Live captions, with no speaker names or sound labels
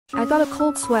I got a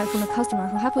cold sweat from a customer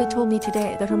who happily told me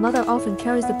today that her mother often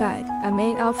carries the bag I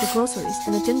made out for groceries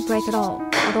and it didn't break at all.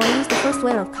 Although I used the first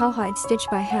layer of cowhide stitched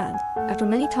by hand, after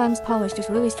many times polished is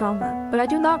really stronger. But I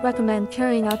do not recommend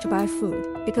carrying out to buy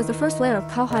food, because the first layer of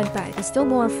cowhide bag is still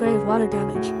more afraid of water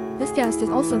damage. This guest is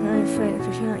also very afraid of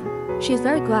her hearing. She is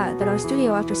very glad that our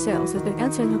studio after sales has been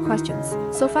answering her questions.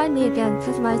 So find me again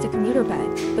customized a commuter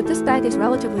bag, but this bag is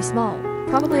relatively small,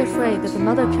 probably afraid that the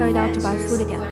mother carried out to buy food again.